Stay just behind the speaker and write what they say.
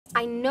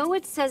I know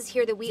it says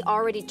here that we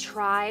already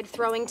tried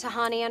throwing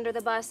Tahani under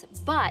the bus,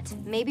 but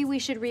maybe we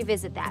should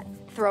revisit that.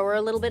 Throw her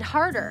a little bit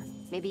harder,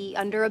 maybe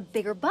under a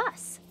bigger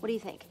bus. What do you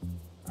think?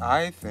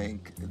 I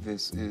think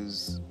this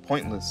is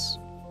pointless.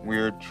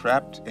 We're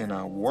trapped in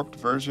a warped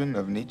version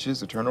of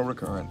Nietzsche's eternal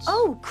recurrence.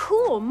 Oh,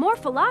 cool. More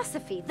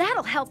philosophy.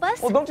 That'll help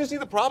us. Well, don't you see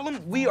the problem?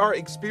 We are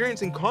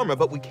experiencing karma,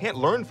 but we can't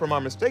learn from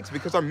our mistakes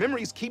because our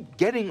memories keep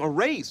getting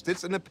erased.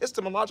 It's an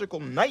epistemological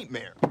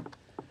nightmare.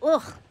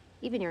 Ugh.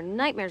 Even your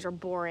nightmares are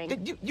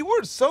boring. You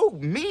were so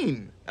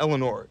mean,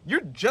 Eleanor.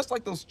 You're just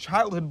like those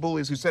childhood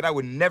bullies who said I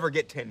would never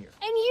get tenure.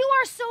 And you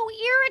are so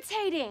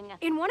irritating.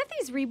 In one of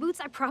these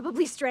reboots, I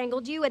probably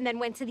strangled you and then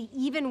went to the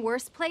even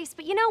worse place,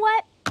 but you know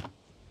what?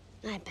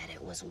 I bet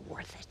it was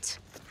worth it.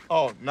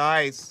 Oh,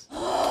 nice.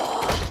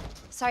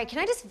 Sorry, can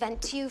I just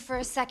vent to you for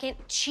a second?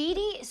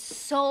 Chidi is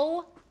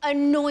so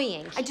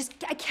annoying.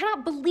 I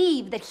cannot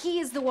believe that he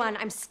is the one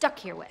I'm stuck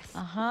here with.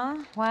 Uh-huh.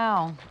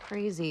 Wow.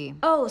 Crazy.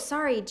 Oh,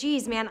 sorry.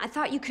 Geez, man. I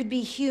thought you could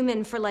be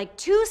human for like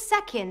 2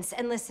 seconds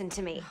and listen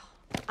to me.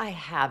 I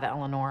have,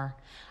 Eleanor.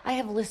 I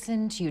have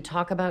listened to you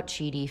talk about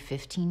Chidi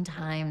 15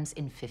 times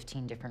in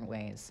 15 different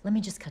ways. Let me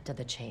just cut to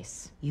the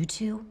chase. You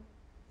two,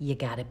 you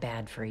got it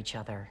bad for each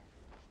other.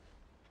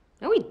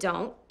 No, we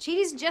don't.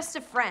 Chidi's just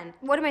a friend.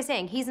 What am I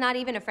saying? He's not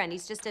even a friend.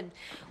 He's just a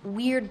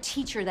weird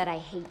teacher that I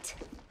hate.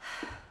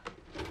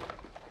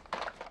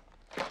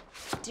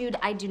 Dude,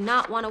 I do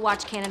not want to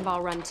watch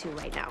Cannonball Run 2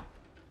 right now.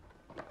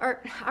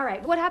 All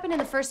right, what happened in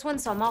the first one,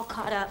 so I'm all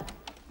caught up?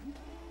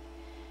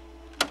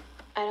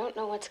 I don't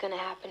know what's gonna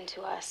happen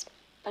to us,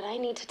 but I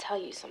need to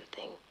tell you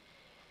something.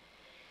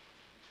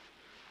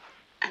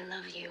 I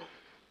love you.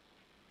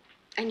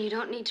 And you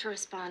don't need to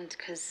respond,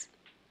 because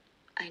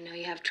I know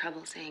you have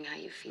trouble saying how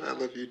you feel. I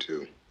love you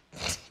too.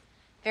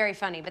 Very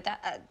funny, but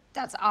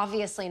that's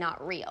obviously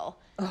not real.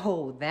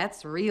 Oh,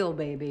 that's real,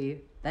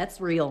 baby.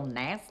 That's real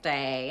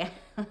nasty.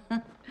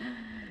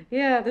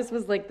 Yeah, this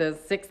was like the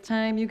 6th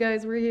time you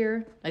guys were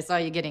here. I saw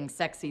you getting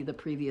sexy the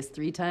previous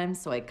 3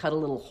 times, so I cut a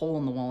little hole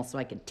in the wall so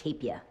I could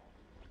tape you.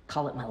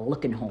 Call it my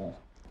looking hole.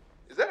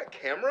 Is that a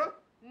camera?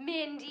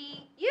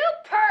 Mindy, you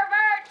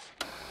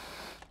pervert!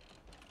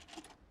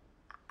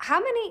 How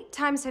many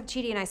times have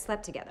Chidi and I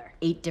slept together?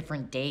 8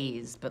 different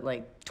days, but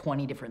like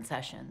 20 different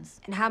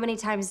sessions. And how many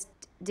times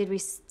did we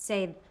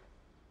say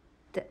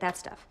that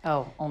stuff?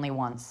 Oh, only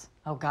once.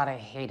 Oh God, I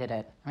hated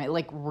it. I mean, it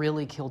like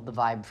really killed the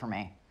vibe for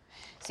me.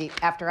 See,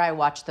 after I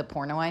watched the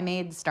porno I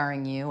made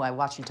starring you, I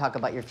watched you talk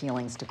about your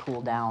feelings to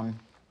cool down.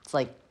 It's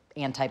like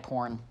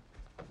anti-porn.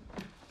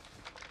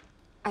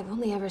 I've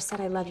only ever said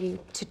I love you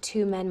to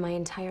 2 men my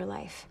entire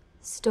life.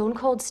 Stone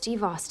Cold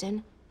Steve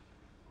Austin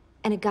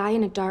and a guy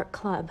in a dark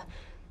club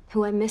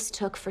who I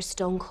mistook for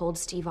Stone Cold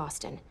Steve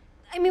Austin.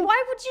 I mean,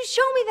 why would you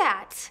show me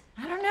that?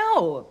 I don't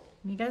know.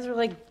 You guys are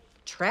like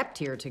trapped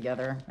here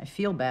together. I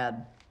feel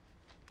bad.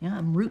 Yeah,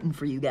 I'm rooting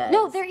for you guys.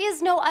 No, there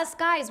is no us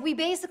guys. We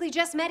basically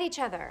just met each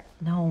other.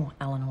 No,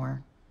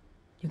 Eleanor.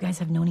 You guys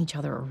have known each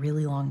other a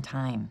really long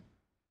time.